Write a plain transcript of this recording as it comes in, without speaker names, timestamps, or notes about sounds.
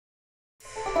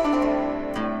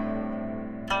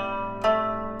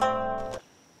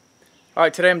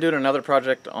Alright, today I'm doing another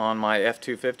project on my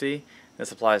F250.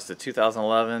 This applies to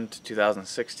 2011 to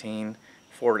 2016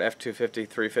 Ford F250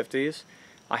 350s.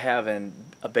 I have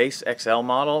a base XL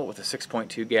model with a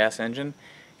 6.2 gas engine,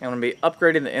 and I'm going to be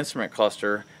upgrading the instrument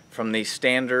cluster from the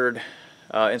standard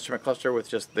instrument cluster with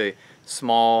just the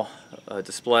small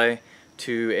display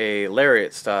to a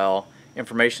Lariat style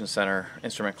information center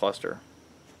instrument cluster.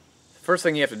 First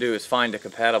thing you have to do is find a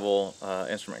compatible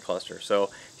instrument cluster. So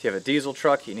if you have a diesel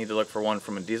truck, you need to look for one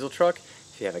from a diesel truck.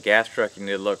 If you have a gas truck, you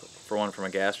need to look for one from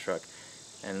a gas truck.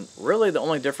 And really the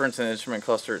only difference in the instrument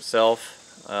cluster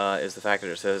itself is the fact that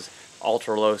it says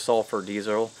ultra low sulfur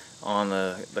diesel on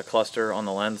the cluster on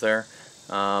the lens there.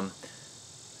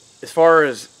 As far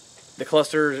as the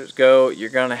clusters go,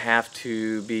 you're going to have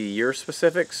to be year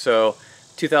specific. So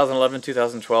 2011,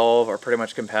 2012 are pretty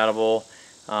much compatible.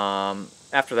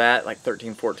 After that, like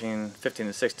 13, 14, 15,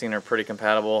 and 16 are pretty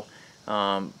compatible,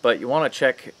 but you want to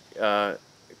check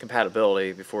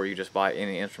compatibility before you just buy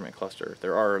any instrument cluster.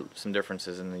 There are some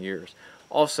differences in the years.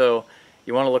 Also,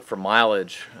 you want to look for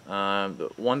mileage. The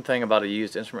one thing about a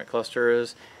used instrument cluster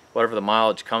is whatever the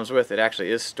mileage comes with, it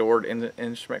actually is stored in the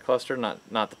instrument cluster, not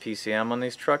the PCM on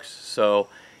these trucks. So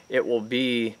it will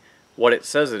be what it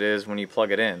says it is when you plug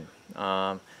it in,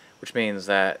 which means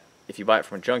that if you buy it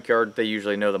from a junkyard, they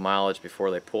usually know the mileage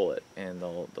before they pull it, and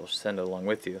they'll send it along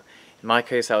with you. In my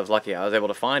case, I was lucky. I was able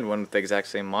to find one with the exact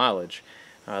same mileage.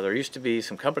 There used to be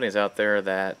some companies out there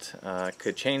that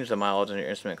could change the mileage on your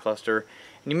instrument cluster,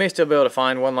 and you may still be able to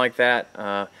find one like that,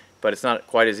 but it's not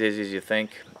quite as easy as you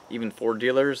think. Even Ford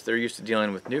dealers, they're used to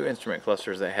dealing with new instrument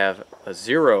clusters that have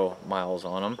 0 miles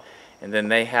on them, and then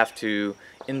they have to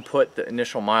input the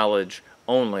initial mileage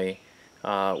only,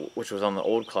 which was on the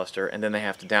old cluster, and then they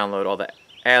have to download all the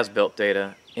as-built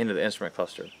data into the instrument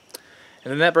cluster.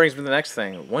 And then that brings me to the next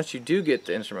thing. Once you do get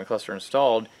the instrument cluster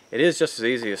installed, it is just as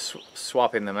easy as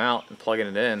swapping them out and plugging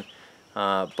it in,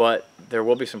 but there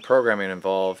will be some programming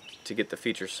involved to get the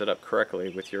features set up correctly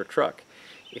with your truck.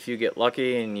 If you get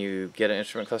lucky and you get an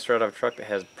instrument cluster out of a truck that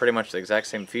has pretty much the exact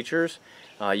same features,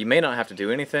 you may not have to do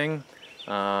anything.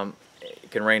 It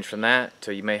can range from that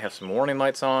to you may have some warning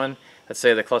lights on. Let's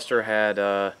say the cluster had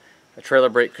a trailer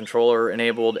brake controller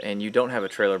enabled and you don't have a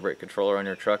trailer brake controller on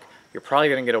your truck. You're probably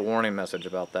going to get a warning message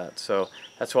about that. So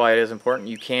that's why it is important.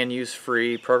 You can use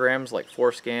free programs like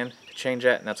ForScan to change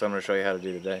that, and that's what I'm going to show you how to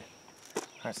do today.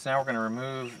 Alright, so now we're going to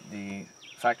remove the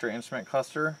factory instrument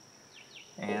cluster,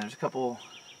 and there's a couple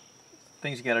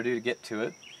things you got to do to get to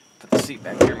it. Put the seat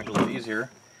back here, make it a little easier.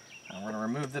 We're going to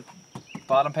remove the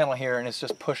bottom panel here, and it's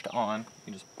just pushed on.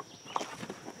 You just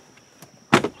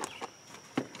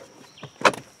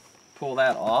pull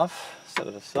that off, set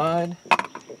it aside.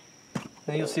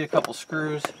 Then you'll see a couple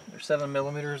screws. They're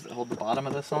 7mm that hold the bottom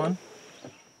of this on.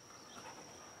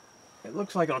 It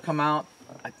looks like it'll come out.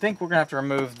 I think we're going to have to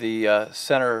remove the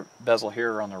center bezel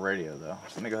here on the radio though.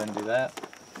 So let me go ahead and do that.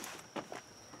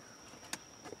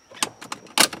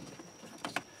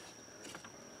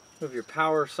 Move your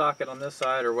power socket on this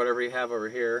side or whatever you have over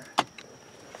here.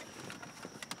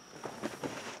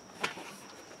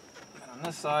 And on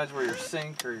this side is where your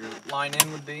sink or your line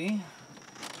in would be.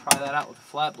 Try that out with a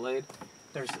flat blade.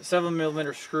 There's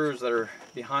 7mm screws that are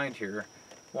behind here,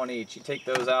 one each. You take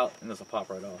those out and this will pop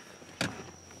right off.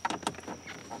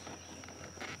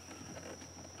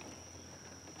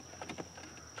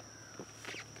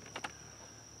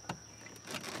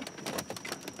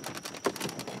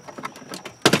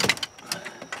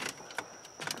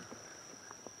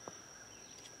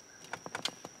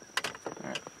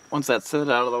 Alright, once that's set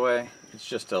out of the way, it's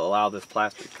just to allow this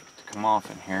plastic to come off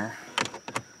in here.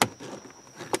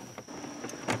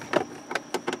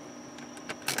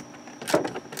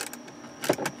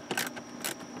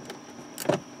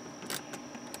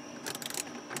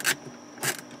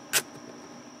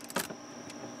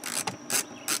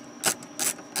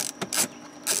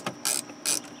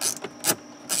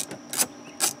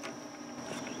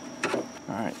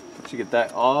 Alright, once you get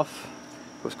that off,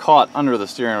 it was caught under the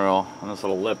steering wheel on this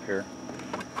little lip here.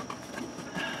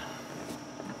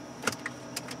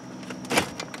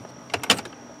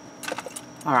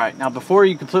 Alright, now before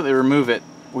you completely remove it,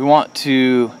 we want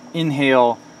to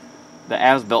inhale the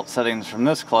as-built settings from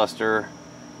this cluster.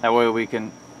 That way we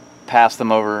can pass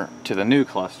them over to the new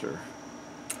cluster.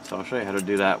 So I'll show you how to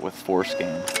do that with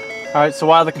ForScan. Alright, so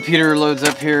while the computer loads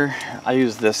up here, I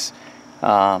use this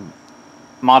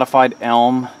modified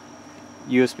Elm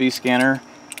USB scanner,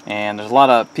 and there's a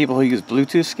lot of people who use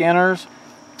Bluetooth scanners,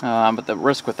 but the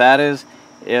risk with that is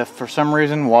if for some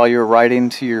reason while you're writing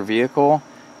to your vehicle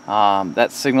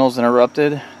that signal's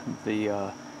interrupted,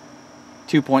 the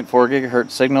 2.4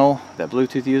 gigahertz signal that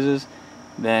Bluetooth uses,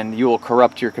 then you will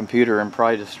corrupt your computer and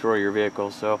probably destroy your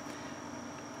vehicle. So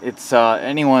it's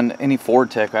any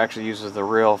Ford tech who actually uses the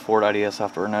real Ford IDS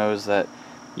software knows that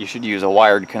you should use a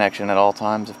wired connection at all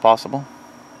times if possible.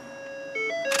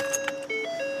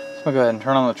 So I'm gonna go ahead and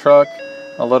turn on the truck.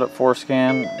 I'll load up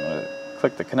ForeScan. I'm gonna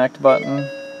click the connect button.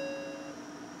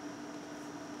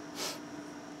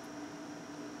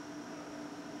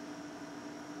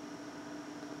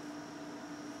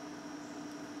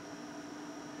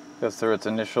 Goes through its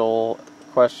initial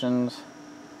questions.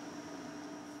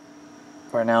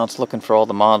 Right now it's looking for all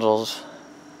the modules.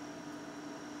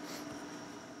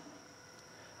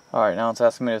 Alright, now it's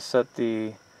asking me to set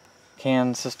the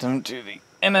CAN system to the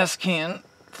MS CAN.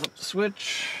 Flip the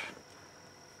switch.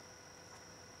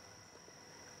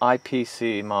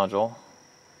 IPC module.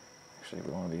 Actually,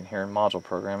 we want to be in here in module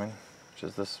programming, which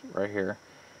is this right here.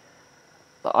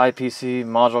 The IPC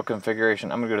module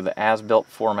configuration. I'm going to go to the as-built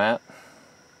format.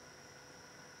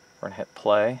 We're going to hit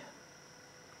play.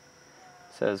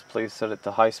 It says please set it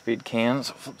to high-speed CAN.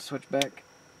 So flip the switch back.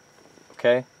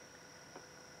 Okay.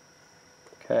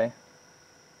 Okay.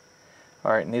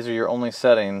 Alright, and these are your only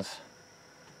settings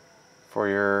for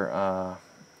your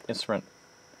instrument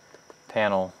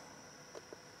panel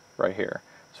right here.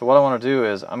 So what I want to do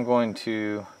is I'm going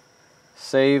to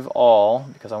save all,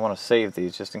 because I want to save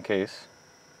these just in case.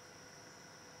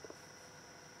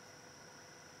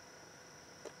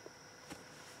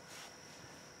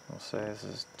 We'll say this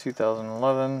is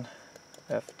 2011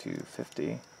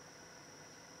 F250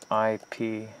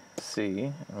 IPC,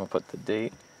 and we'll put the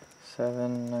date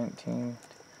 7/19/18,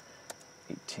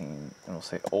 and we'll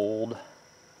say old.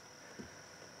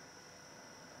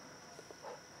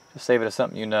 Just save it as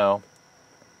something you know.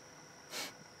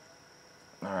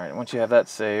 Alright, once you have that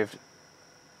saved,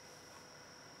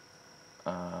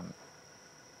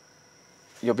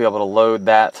 you'll be able to load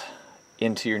that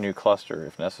into your new cluster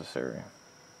if necessary.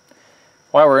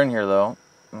 While we're in here though,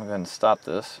 I'm going to go ahead and stop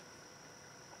this.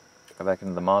 Go back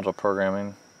into the module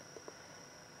programming,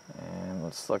 and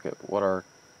let's look at what our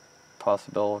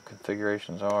possible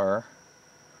configurations are.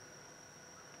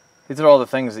 These are all the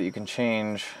things that you can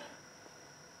change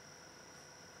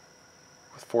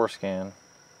with ForeScan.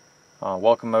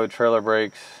 Welcome mode, trailer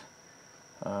brakes,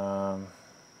 the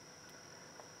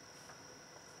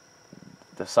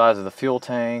size of the fuel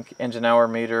tank, engine hour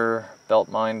meter, belt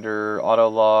minder, auto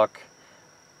lock,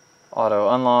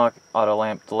 auto unlock, auto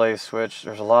lamp delay switch.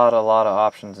 There's a lot of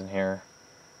options in here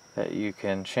that you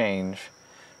can change,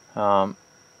 and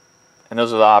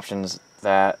those are the options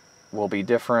that will be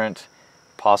different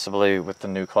possibly with the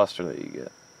new cluster that you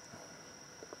get.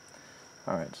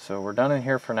 Alright, so we're done in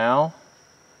here for now.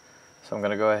 So I'm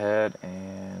going to go ahead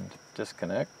and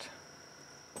disconnect.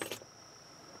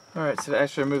 Alright, so to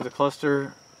actually remove the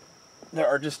cluster, there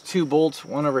are just two bolts,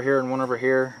 one over here and one over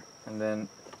here, and then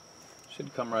it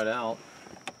should come right out.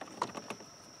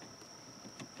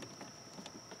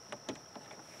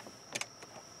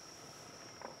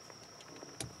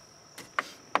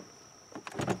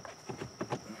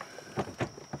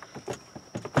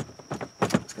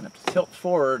 It's going to have to tilt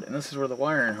forward, and this is where the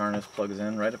wiring harness plugs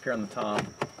in, right up here on the top.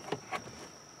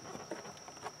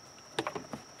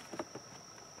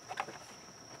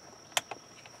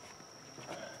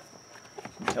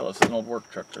 Tell us, it's an old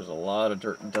work truck. There's a lot of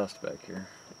dirt and dust back here.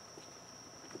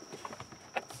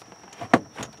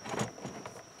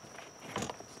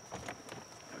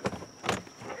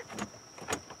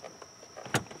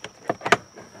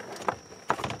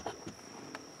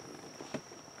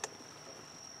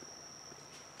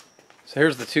 So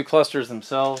here's the two clusters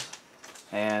themselves,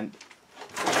 and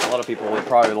a lot of people will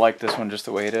probably like this one just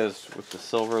the way it is with the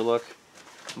silver look.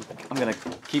 I'm going to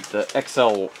keep the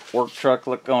XL work truck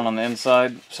look going on the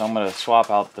inside, so I'm going to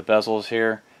swap out the bezels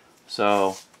here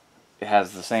so it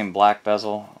has the same black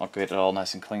bezel. I'll get it all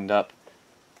nice and cleaned up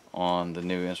on the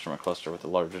new instrument cluster with the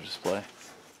larger display.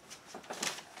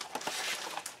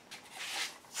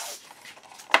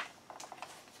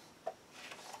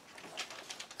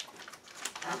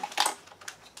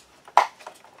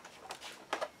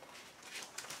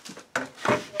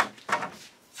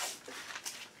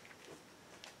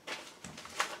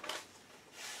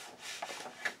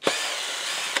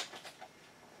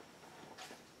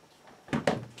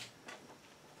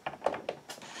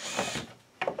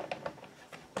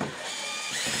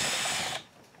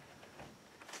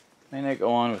 And they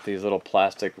go on with these little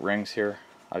plastic rings here.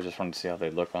 I just wanted to see how they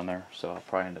look on there, so I'll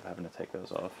probably end up having to take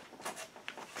those off.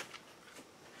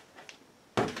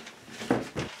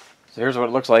 So here's what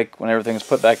it looks like when everything's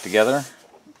put back together.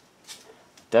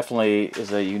 Definitely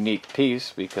is a unique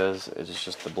piece because it's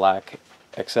just the black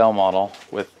XL model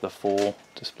with the full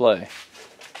display.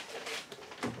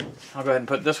 I'll go ahead and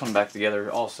put this one back together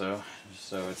also,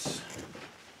 so it's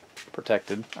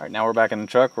protected. All right, now we're back in the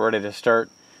truck. We're ready to start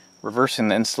reversing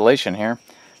the installation here.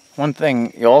 One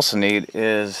thing you also need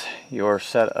is your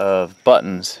set of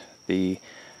buttons. The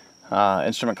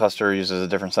instrument cluster uses a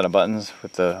different set of buttons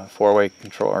with the 4-way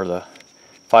control or the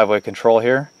 5-way control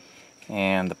here,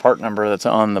 and the part number that's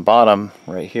on the bottom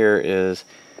right here is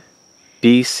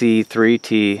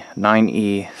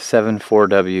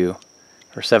BC3T9E74W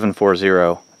or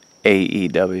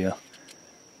 740AEW.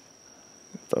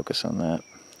 Focus on that.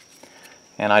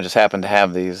 And I just happen to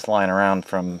have these lying around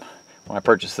from when I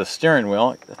purchased the steering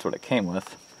wheel. That's what it came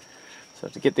with. So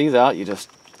to get these out, you just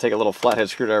take a little flathead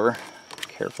screwdriver,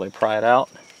 carefully pry it out,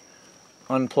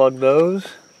 unplug those,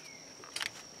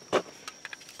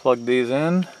 plug these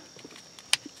in,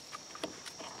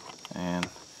 and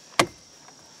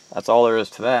that's all there is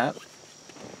to that.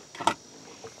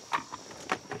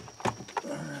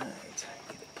 Alright,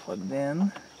 get it plugged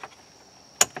in.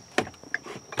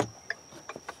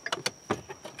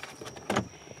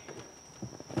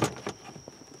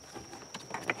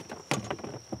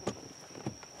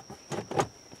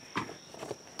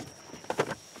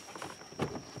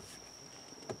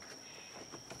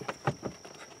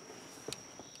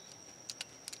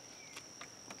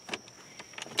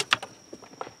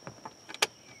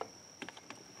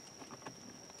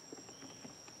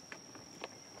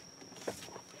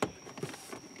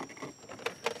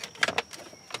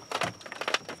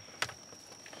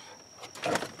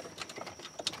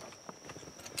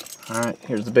 Alright,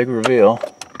 here's the big reveal.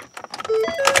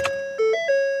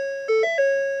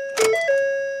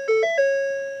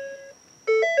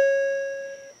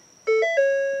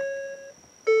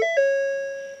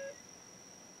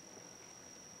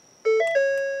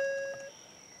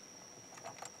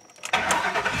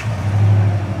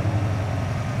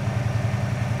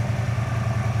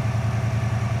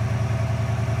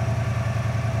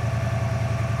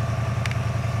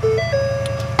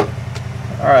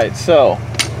 Alright, so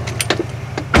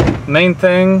main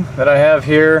thing that I have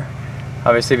here,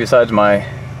 obviously besides my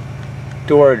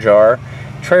door jar,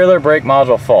 trailer brake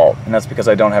module fault, and that's because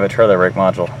I don't have a trailer brake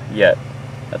module yet.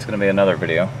 That's going to be another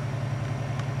video.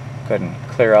 Go ahead and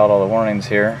clear out all the warnings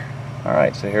here.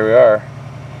 Alright, so here we are.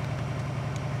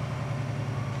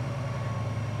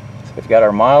 So we've got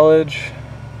our mileage,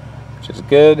 which is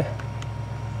good.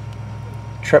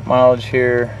 Trip mileage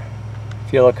here,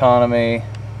 fuel economy,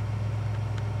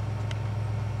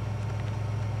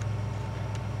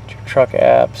 truck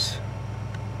apps,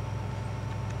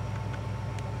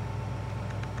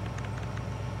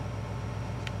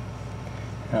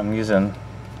 and I'm using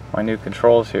my new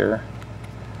controls here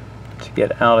to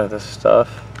get out of this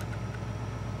stuff.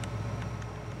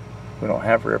 We don't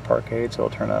have rear park aid, so I'll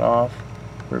turn that off.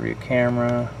 Rear view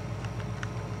camera,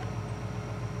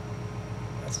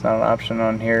 that's not an option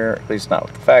on here, at least not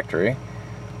with the factory.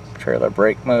 Trailer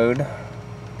brake mode,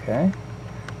 okay.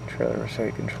 Trailer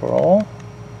restraint control.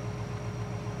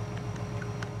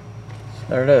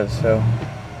 There it is. So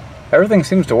everything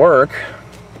seems to work.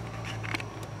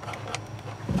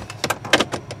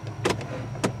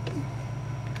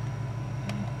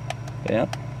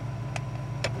 Yep.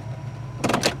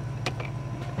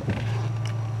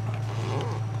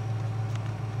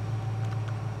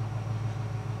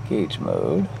 Gauge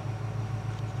mode.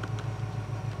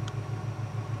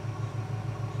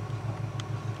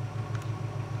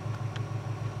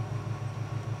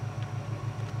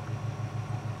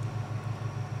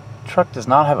 Truck does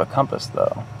not have a compass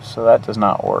though, so that does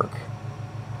not work.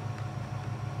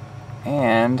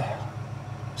 And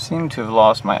seem to have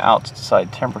lost my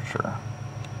outside temperature.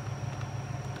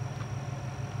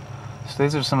 So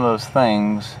these are some of those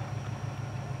things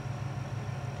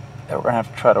that we're gonna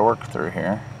have to try to work through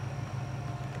here.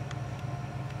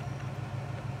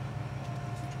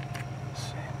 Let's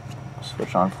see.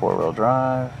 Switch on 4-wheel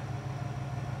drive.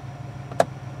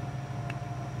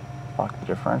 Lock the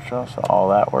differential, so all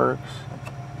that works.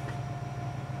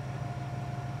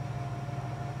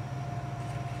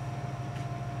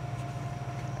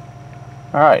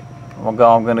 Alright, I'm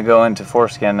going to go into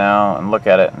Forescan now and look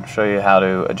at it and show you how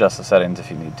to adjust the settings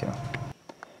if you need to.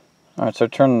 Alright, so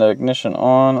turn the ignition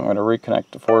on. I'm going to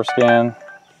reconnect to Forescan.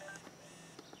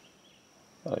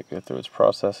 Let it go through its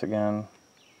process again.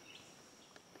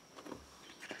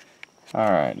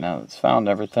 Alright, now that it's found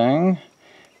everything,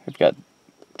 we've got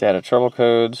data trouble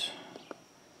codes,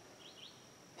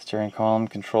 steering column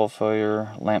control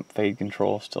failure, lamp fade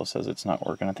control still says it's not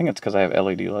working. I think it's because I have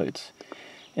LED lights.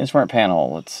 Instrument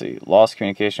panel, let's see, lost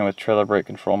communication with trailer brake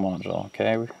control module,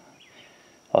 okay.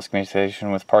 Lost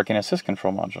communication with parking assist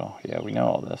control module, yeah, we know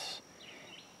all this.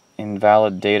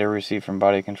 invalid data received from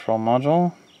body control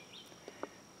module,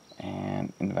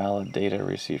 and invalid data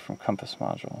received from compass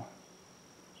module.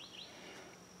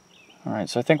 Alright,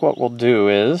 so I think what we'll do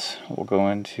is we'll go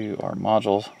into our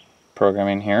modules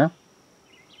programming here,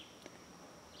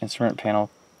 instrument panel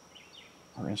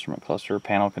or instrument cluster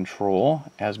panel control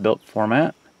as built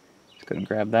format. Let's go ahead and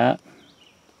grab that.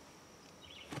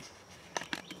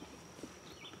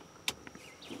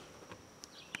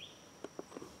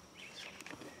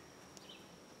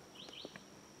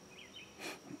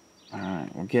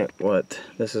 Alright, we'll get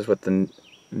this is what the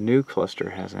new cluster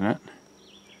has in it.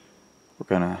 We're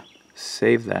gonna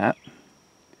save that.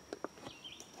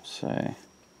 Say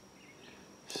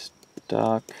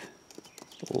stock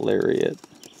Lariat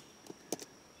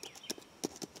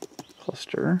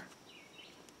cluster.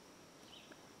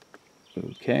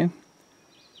 Okay.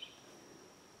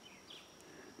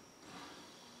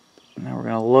 Now we're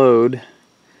gonna load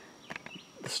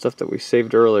the stuff that we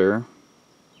saved earlier.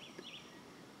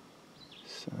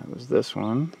 So that was this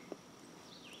one.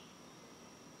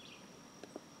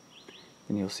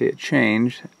 And you'll see it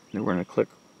change. Then we're going to click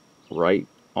Write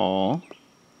All.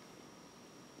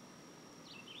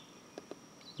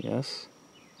 Yes.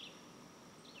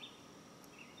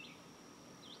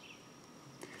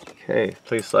 Okay,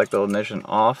 please select the ignition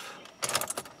off.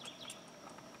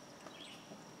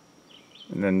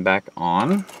 And then back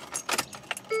on.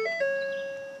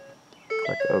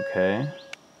 Click OK.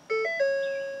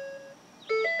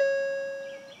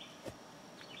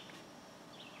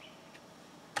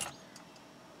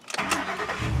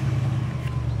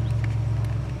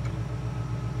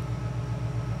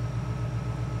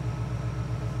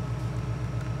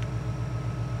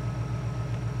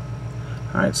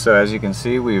 Alright, so as you can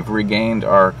see, we've regained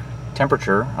our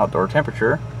temperature, outdoor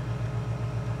temperature.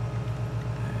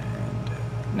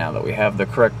 And now that we have the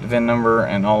correct VIN number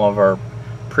and all of our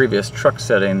previous truck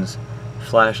settings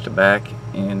flashed back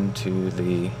into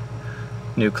the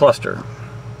new cluster.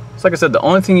 So like I said, the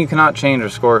only thing you cannot change or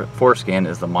forescan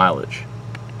is the mileage.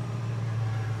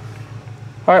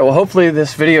 Alright, well hopefully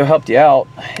this video helped you out.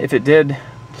 If it did,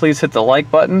 please hit the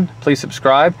like button, please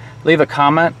subscribe, leave a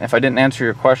comment. If I didn't answer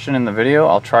your question in the video,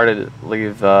 I'll try to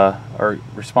leave or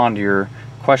respond to your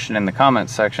question in the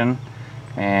comments section,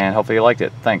 and hopefully you liked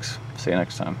it. Thanks. See you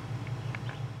next time.